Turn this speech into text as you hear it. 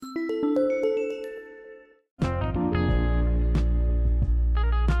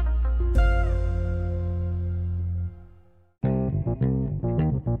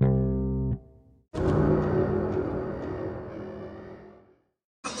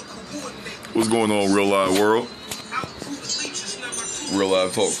What's going on, Real Live World? Real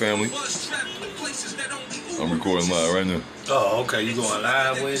Live Talk family. I'm recording live right now. Oh, okay. You going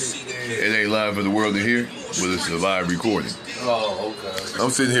live with it? It ain't live for the world to hear, but it's a live recording. Oh, okay. I'm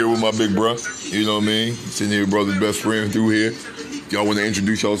sitting here with my big bro. You know what I mean? Sitting here with brother's best friend through here. Y'all want to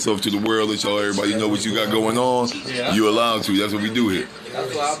introduce yourself to the world, let y'all everybody know what you got going on. Yeah. You allowed to. That's what we do here.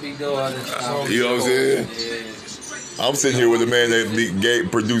 That's what I'll be doing. You know what I'm saying? I'm sitting here with a man that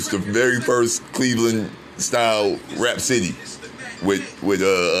produced the very first Cleveland style Rap City with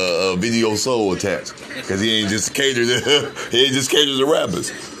a video soul attached, because he ain't just catered to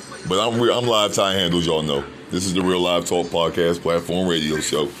rappers. But I'm live tie handles, y'all know. This is the Real Live Talk podcast platform radio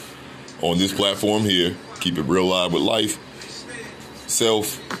show. On this platform here, keep it real live with life,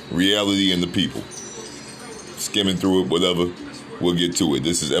 self, reality, and the people. Skimming through it, whatever. We'll get to it.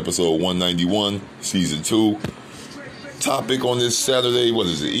 This is episode 191, season 2. Topic on this Saturday, what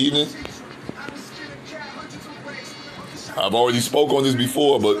is it, evening? I've already spoke on this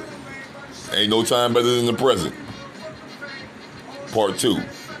before, but ain't no time better than the present. Part 2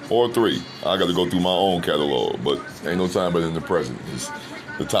 or 3. I got to go through my own catalog, but ain't no time better than the present. It's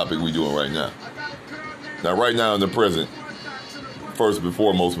the topic we doing right now. Now, right now in the present, first and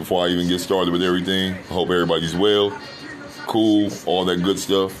foremost, before I even get started with everything, I hope everybody's well, cool, all that good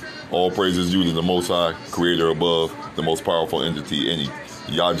stuff. All praises due to the Most High, Creator above, the most powerful entity, any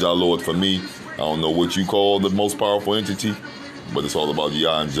Yah Lord for me. I don't know what you call the most powerful entity, but it's all about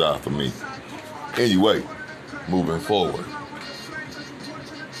Yah and Jah for me. Anyway, moving forward.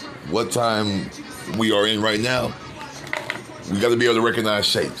 What time we are in right now, we got to be able to recognize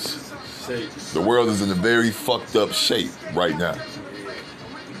shapes. The world is in a very fucked up shape right now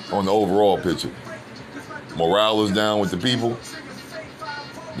on the overall picture. Morale is down with the people.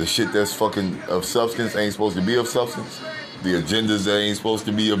 The shit that's fucking of substance ain't supposed to be of substance. The agendas that ain't supposed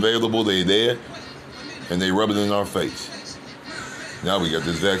to be available, they there. And they rub it in our face. Now we got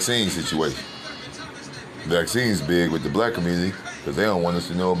this vaccine situation. Vaccine's big with the black community because they don't want us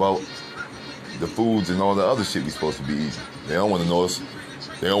to know about the foods and all the other shit we supposed to be eating. They don't want to know us.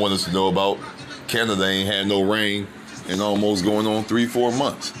 They don't want us to know about Canada ain't had no rain in almost going on 3-4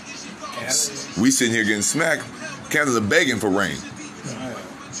 months. We sitting here getting smacked. Canada begging for rain.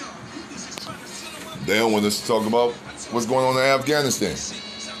 They don't want us to talk about what's going on in Afghanistan.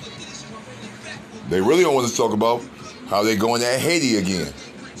 They really don't want us to talk about how they're going at Haiti again.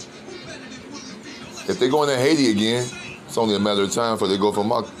 If they're going at Haiti again, it's only a matter of time before they go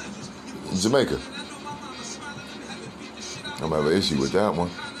from Jamaica. I'm gonna have an issue with that one.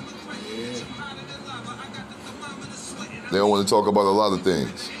 They don't want to talk about a lot of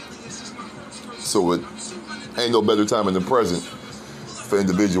things. So it ain't no better time in the present for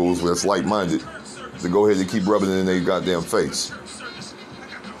individuals that's like-minded to go ahead and keep rubbing it in their goddamn face.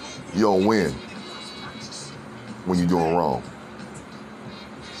 You don't win when you're doing wrong.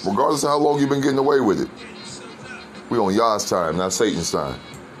 Regardless of how long you've been getting away with it. We on Yah's time, not Satan's time.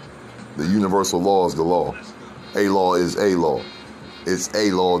 The universal law is the law. A law is a law. It's a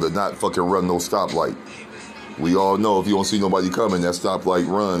law to not fucking run no stoplight. We all know if you don't see nobody coming, that stoplight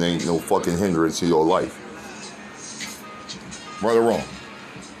run ain't no fucking hindrance to your life. Right or wrong?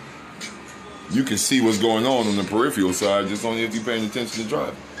 You can see what's going on the peripheral side just only if you're paying attention to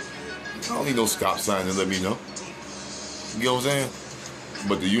driving. I don't need no stop sign to let me know. You know what I'm saying?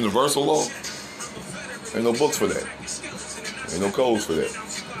 But the universal law, ain't no books for that. Ain't no codes for that.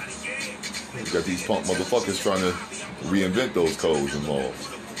 You got these punk motherfuckers trying to reinvent those codes and laws.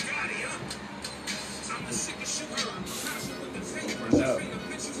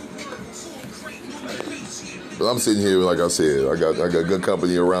 But I'm sitting here, like I said, I got good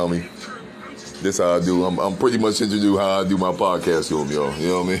company around me. This how I do. I'm pretty much introduced how I do my podcast to him, yo. You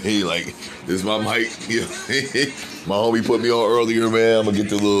know what I mean? Like, this is my mic. You know? My homie put me on earlier, man. I'm gonna get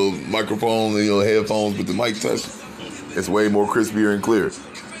the little microphone and headphones with the mic touch. It's way more crispier and clear.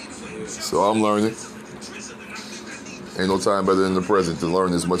 So I'm learning. Ain't no time better than the present to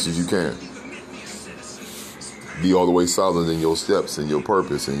learn as much as you can. Be all the way solid in your steps and your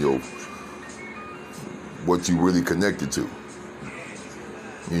purpose and your what you really connected to.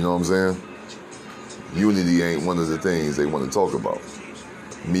 You know what I'm saying? Unity ain't one of the things they want to talk about.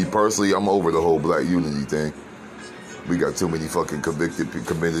 Me personally, I'm over the whole black unity thing. We got too many fucking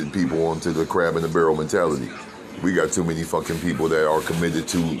committed people onto the crab in the barrel mentality. We got too many fucking people that are committed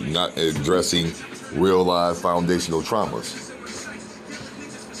to not addressing real life foundational traumas.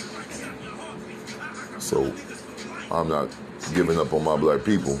 So I'm not giving up on my black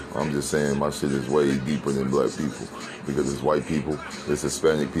people. I'm just saying my shit is way deeper than black people. Because it's white people, it's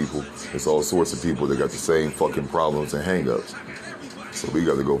Hispanic people, it's all sorts of people that got the same fucking problems and hang-ups. So we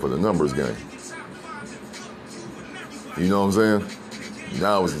got to go for the numbers game. You know what I'm saying?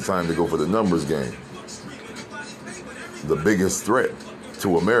 Now is the time to go for the numbers game. The biggest threat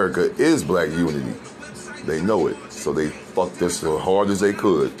to America is black unity. They know it. So they fucked this as hard as they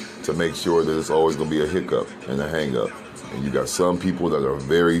could to make sure that it's always going to be a hiccup and a hang up. And you got some people that are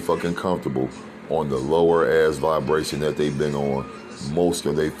very fucking comfortable on the lower ass vibration that they've been on most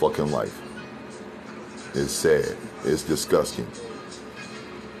of their fucking life. It's sad. It's disgusting.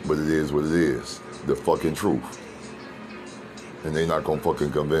 But it is what it is. The fucking truth. And they not gonna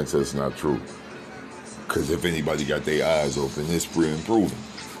fucking convince us it's not true. Because if anybody got their eyes open, it's free and proven.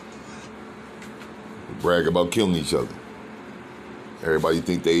 Brag about killing each other. Everybody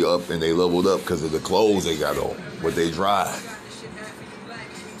think they up and they leveled up because of the clothes they got on, what they drive.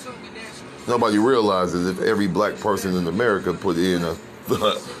 Nobody realizes if every black person in America put in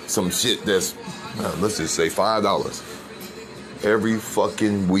some shit that's, let's just say $5 every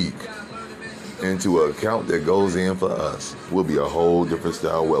fucking week into an account that goes in for us, we'll be a whole different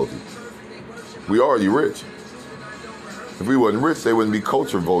style wealthy. We already rich. If we wasn't rich, they wouldn't be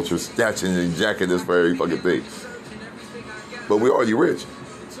culture vultures snatching and jacking us for every fucking thing. But we already rich.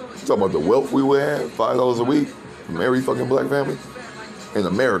 Talking about the wealth we would have, $5 a week from every fucking black family in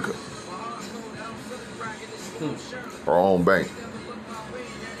America. Our own bank.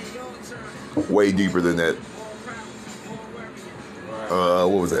 Way deeper than that. What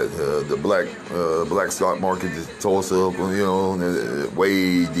was that? The black stock market, the Tulsa,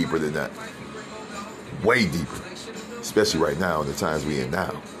 way deeper than that. Way deeper. Especially right now in the times we in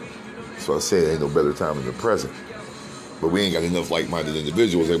now. So I said ain't no better time than the present. But we ain't got enough like-minded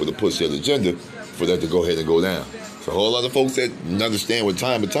individuals able to push that agenda for that to go ahead and go down. So a whole lot of folks that understand what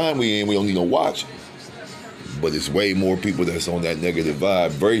time we in, we don't need no watch. But it's way more people that's on that negative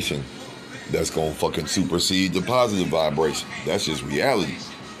vibration that's going to fucking supersede the positive vibration. That's just reality.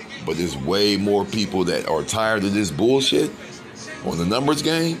 But there's way more people that are tired of this bullshit on the numbers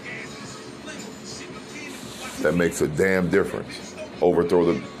game. That makes a damn difference.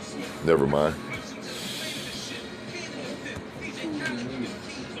 Overthrow the... Never mind.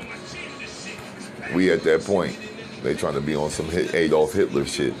 We at that point. They trying to be on some Adolf Hitler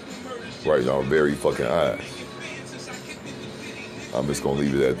shit right in our very fucking eyes. I'm just going to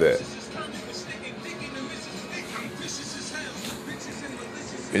leave it at that.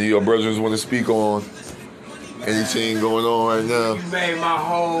 Any of your brothers want to speak on anything going on right now? You made my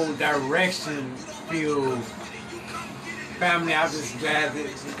whole direction feel family. I was just glad that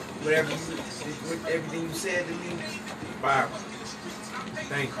everything you said to me. Wow.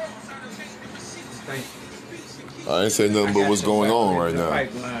 Thank you. Thank you. I ain't say nothing but what's going on right now.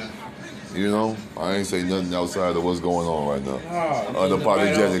 Pipeline. You know, I ain't say nothing outside of what's going on right now.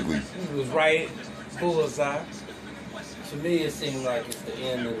 Unapologetically. It was right bullseye. To me, it seems like it's the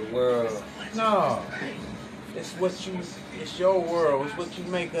end of the world. No. It's your world. It's what you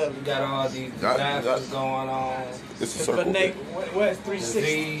make of We it. got all these disasters going on. It's a circle. What's 360?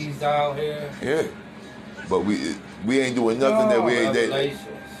 Disease out here. Yeah. But we ain't doing nothing that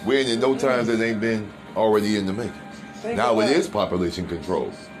we ain't in no times that ain't been already in the making. Now it is population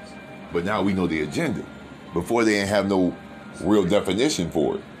control. But now we know the agenda. Before they ain't have no real definition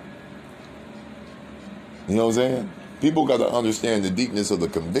for it. You know what I'm saying? People got to understand the deepness of the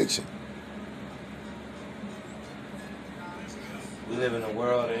conviction. We live in a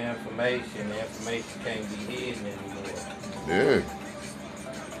world of information. The information can't be hidden anymore. Yeah.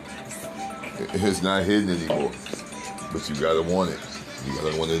 It's not hidden anymore. But you got to want it. You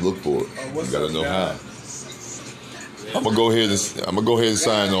got to want to look for it. You got to know how. I'm gonna go ahead and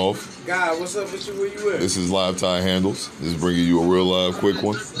sign off. God, what's up with you? Where you at? This is Live Tie Handles. This is bringing you a real live quick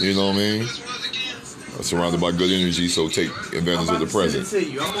one. You know what I mean? Surrounded by good energy, so take advantage of the present.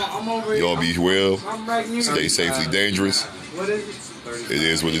 I'm over here. Y'all be well. I'm right here. Stay safely dangerous. What is it? It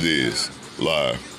is what it is. Live.